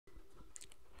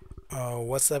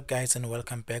What's up, guys, and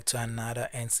welcome back to another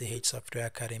NCH Software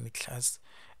Academy class.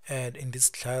 And in this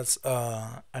class,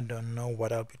 I don't know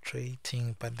what I'll be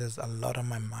creating, but there's a lot on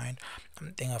my mind. I'm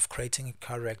thinking of creating a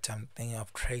character. I'm thinking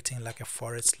of creating like a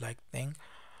forest-like thing.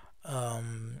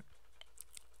 Um,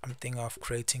 I'm thinking of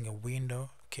creating a window.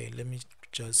 Okay, let me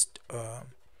just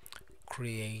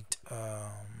create.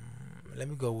 Let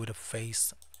me go with a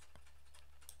face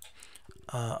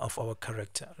of our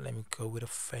character. Let me go with a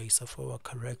face of our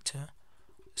character.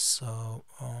 So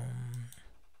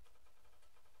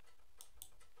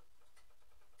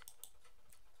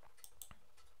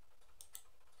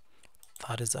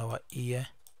that is our ear.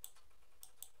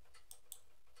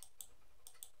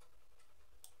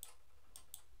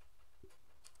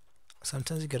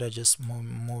 Sometimes you gotta just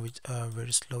move it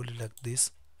very slowly like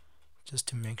this, just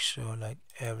to make sure like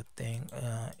everything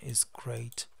is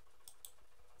great,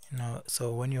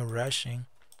 so when you're rushing,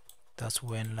 that's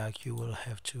when like you will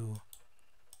have to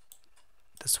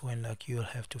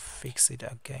fix it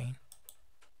again.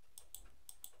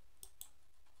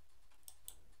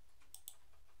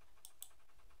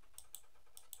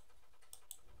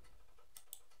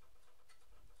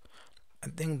 I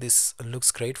think this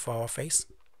looks great for our face.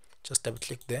 Just double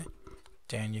click there,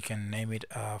 then you can name it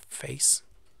face.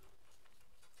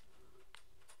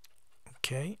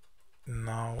 Okay,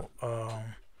 now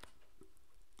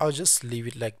I'll just leave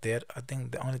it like that. I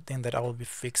think the only thing that I will be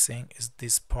fixing is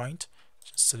this point.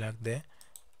 Just select there,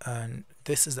 and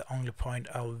this is the only point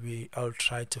I'll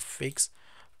try to fix,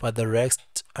 but the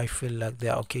rest I feel like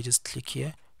they're okay. Just click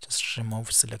here, just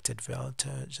remove selected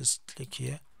filter, just click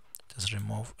here, just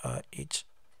remove each,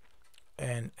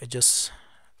 and it just,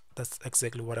 that's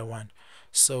exactly what I want.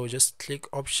 So just click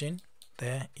option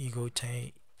there, you go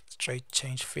to straight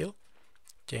change fill,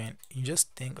 then you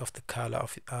just think of the color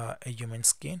of a human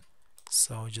skin.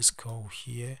 So just go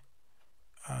here,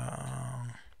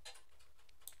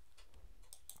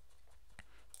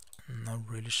 not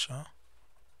really sure.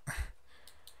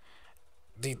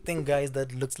 Do you think, guys,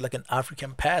 that looks like an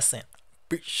African person?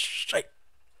 Big straight.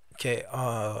 Okay,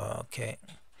 okay.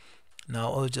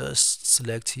 Now I'll just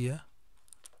select here.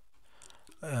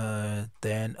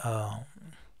 Then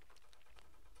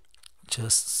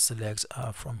just select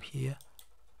from here.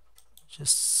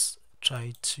 Just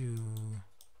try to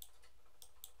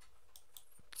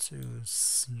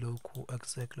look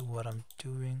exactly what I'm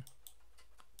doing.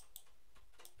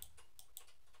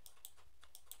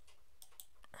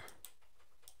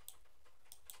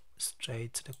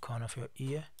 Straight to the corner of your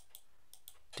ear.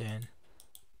 Then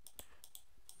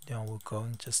we're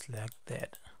going just like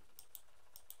that.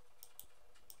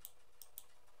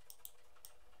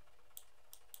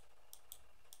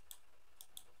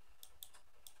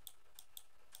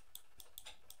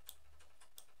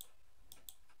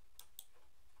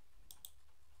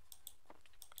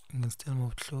 You can still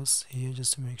move close here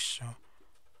just to make sure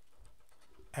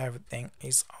everything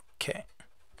is okay.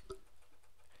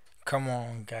 Come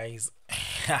on, guys.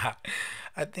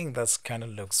 I think that's kind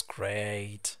of looks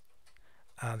great.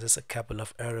 Just a couple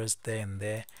of errors there and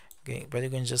there. Okay, but you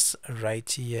can just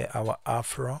write here our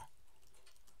afro.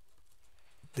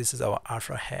 This is our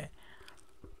afro hair.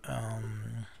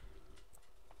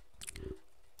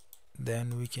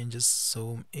 Then we can just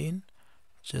zoom in.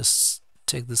 Just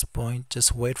take this point.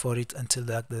 Just wait for it until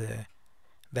that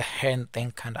the hand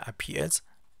thing kind of appears.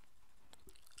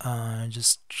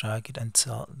 Just drag it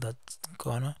until that's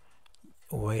gonna.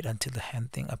 Wait until the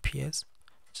hand thing appears.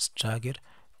 Just drag it.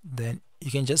 Then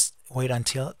you can just wait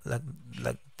until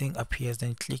like thing appears.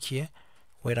 Then click here.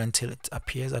 Wait until it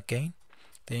appears again.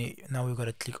 Then now we're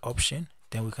gonna click option.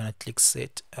 Then we're gonna click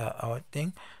set our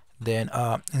thing. Then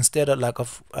instead of like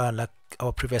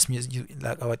our previous music,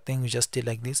 like our thing, we just did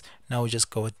like this. Now we just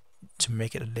go to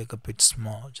make it a little bit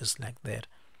small, just like that.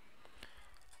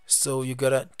 So you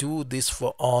gotta do this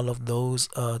for all of those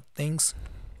things.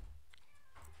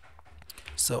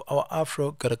 So our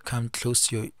afro gotta come close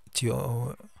to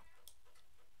your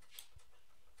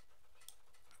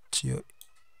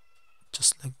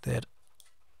just like that.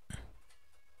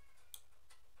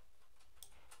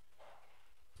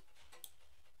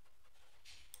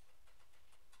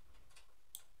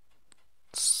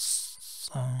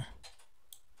 So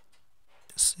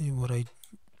see what I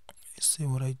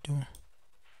do.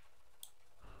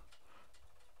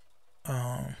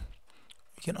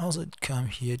 We can also come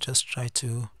here, just try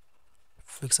to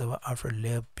fix our afro a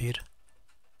little bit.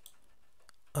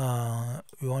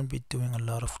 We won't be doing a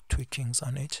lot of tweakings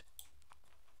on it.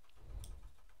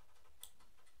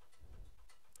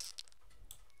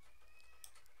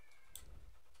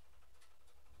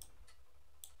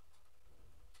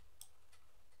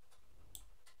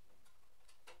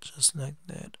 just like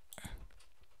that.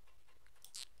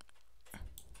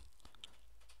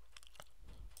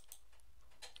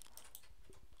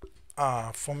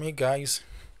 For me guys,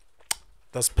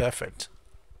 that's perfect.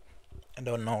 I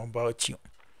don't know about you.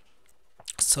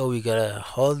 So we gotta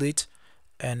hold it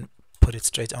and put it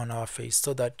straight on our face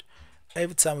so that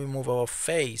every time we move our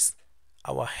face,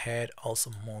 our head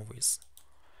also moves.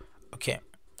 Okay,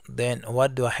 then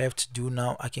what do I have to do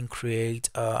now? I can create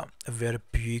a very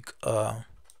big uh,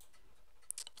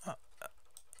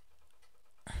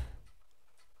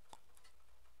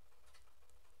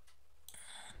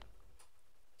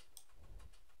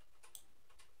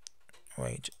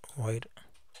 wait,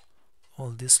 all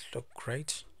this look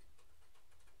great.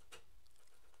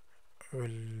 Will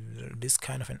this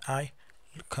kind of an eye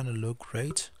kind of look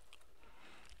great?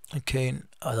 Okay,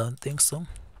 I don't think so.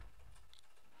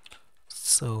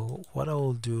 So what I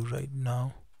will do right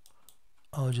now,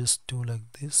 I'll just do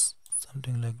like this,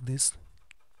 something like this.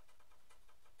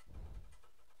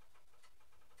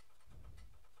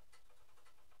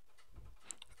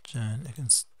 And I can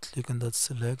click on that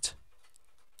select,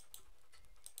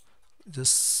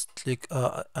 just click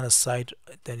on the side,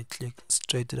 then you click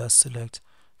straight to that select,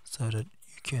 so that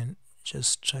you can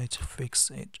just try to fix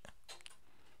it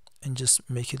and just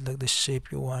make it like the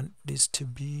shape you want this to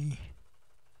be.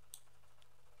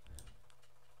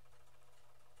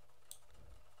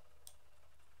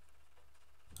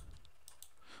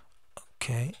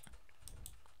 Okay,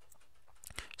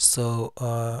 so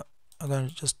I'm gonna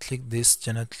just click this,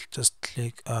 just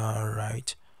click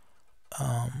right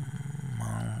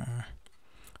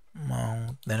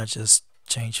mount, then I just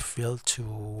change fill to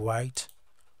white.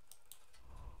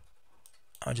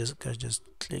 I just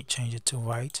click change it to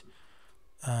white,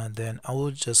 and then I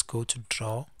will just go to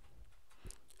draw.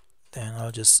 Then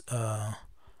I'll just I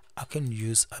can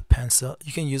use a pencil.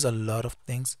 You can use a lot of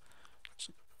things.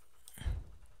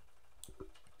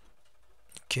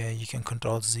 Okay, you can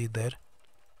control Z there.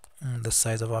 The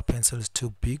size of our pencil is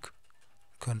too big.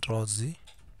 Control Z.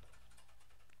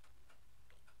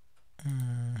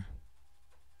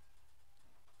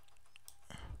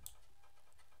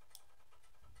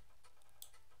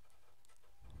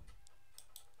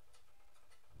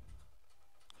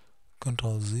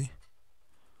 Control Z.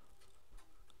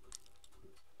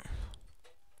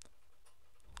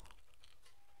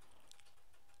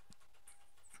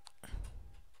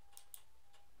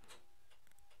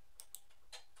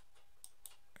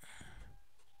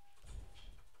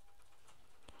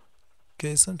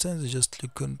 Okay, sometimes you just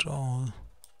click control.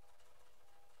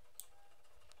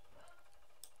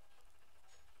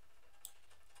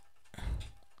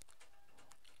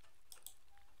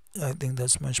 I think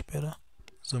that's much better.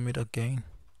 Zoom it again.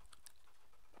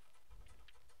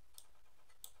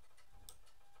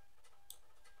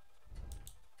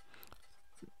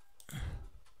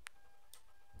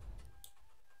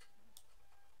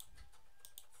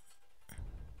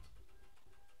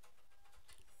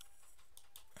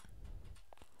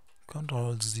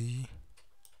 Control Z.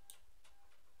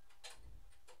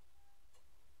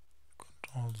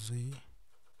 Control Z.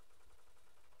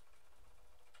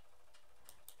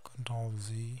 Control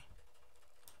Z.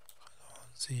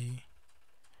 Z.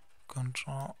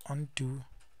 Control undo.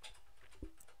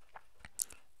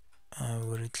 I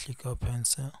will click our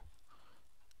pencil.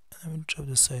 Let me drop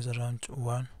the size around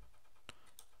 1.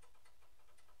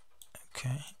 Okay,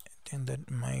 I think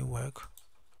that may work.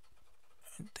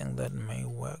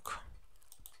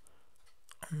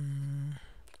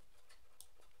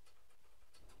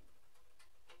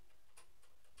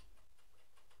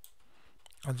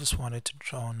 I just wanted to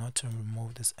draw, not to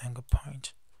remove this anchor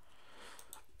point.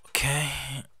 Okay,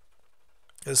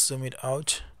 let's zoom it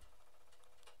out.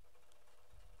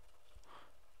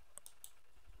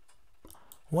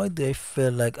 Why do I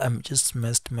feel like I'm just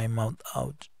messed my mouth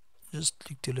out? Just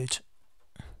click delete.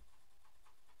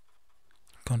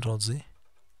 Control Z.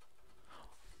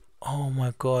 Oh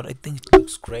my god, I think it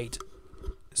looks great.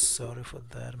 Sorry for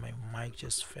that, my mic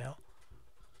just fell.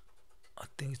 I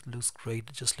think it looks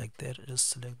great just like that. Just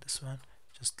select this one,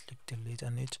 just click delete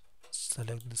on it,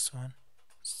 select this one,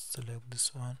 select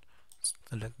this one,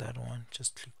 select that one,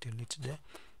 just click delete there.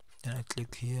 Then I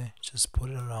click here, just put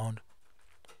it around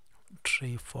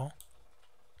 3 4.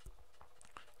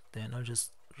 Then I'll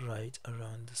just write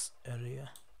around this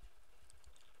area.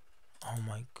 Oh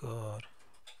my god,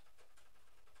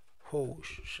 oh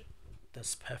shit,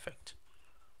 that's perfect.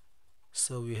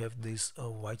 So we have these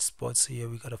white spots here,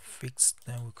 we gotta fix.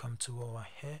 Then we come to our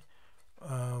hair,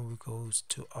 we go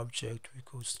to object, we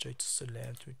go straight to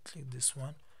select, we click this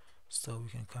one so we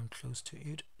can come close to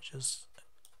it. Just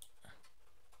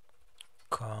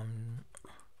come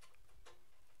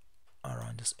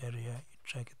this area, you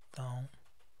drag it down,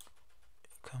 you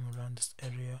come around this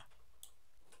area,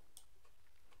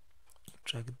 you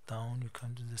drag it down, you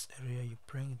come to this area, you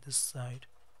bring it this side,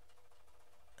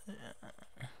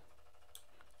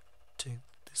 take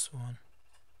this one,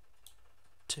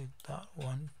 take that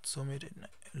one, zoom it in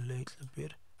a little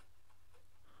bit,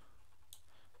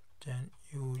 then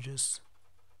you just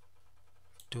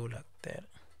do like that.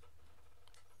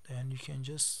 Then you can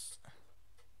just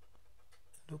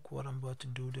look what I'm about to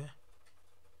do there.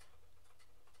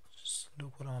 Just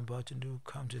look what I'm about to do.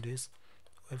 Come to this,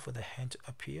 wait for the hand to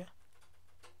appear,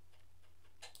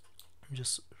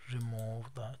 just remove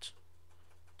that,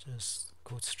 just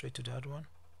go straight to that one,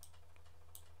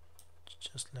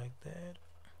 just like that.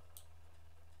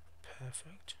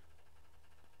 Perfect.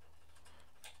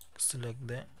 Select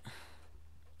that,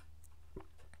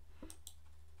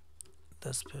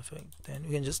 that's perfect. Then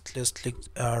you can just click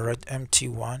write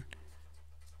MT1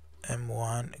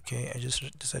 M1. Okay, I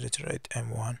just decided to write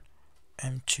M1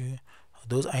 M2.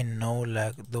 Those I know,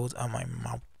 like those are my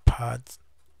map paths.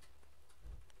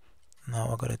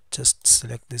 Now I gotta just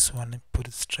select this one and put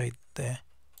it straight there.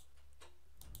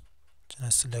 Then I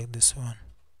select this one,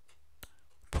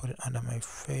 put it under my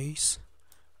face,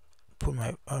 put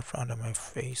my alpha under my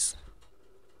face.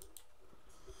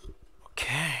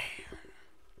 Okay.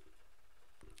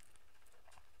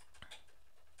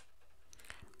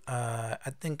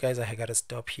 I think, guys, I gotta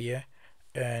stop here,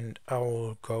 and I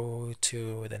will go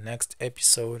to the next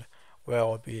episode where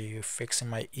I'll be fixing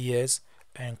my ears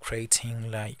and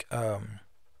creating like the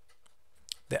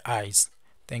eyes.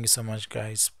 Thank you so much,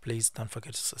 guys. Please don't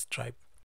forget to subscribe.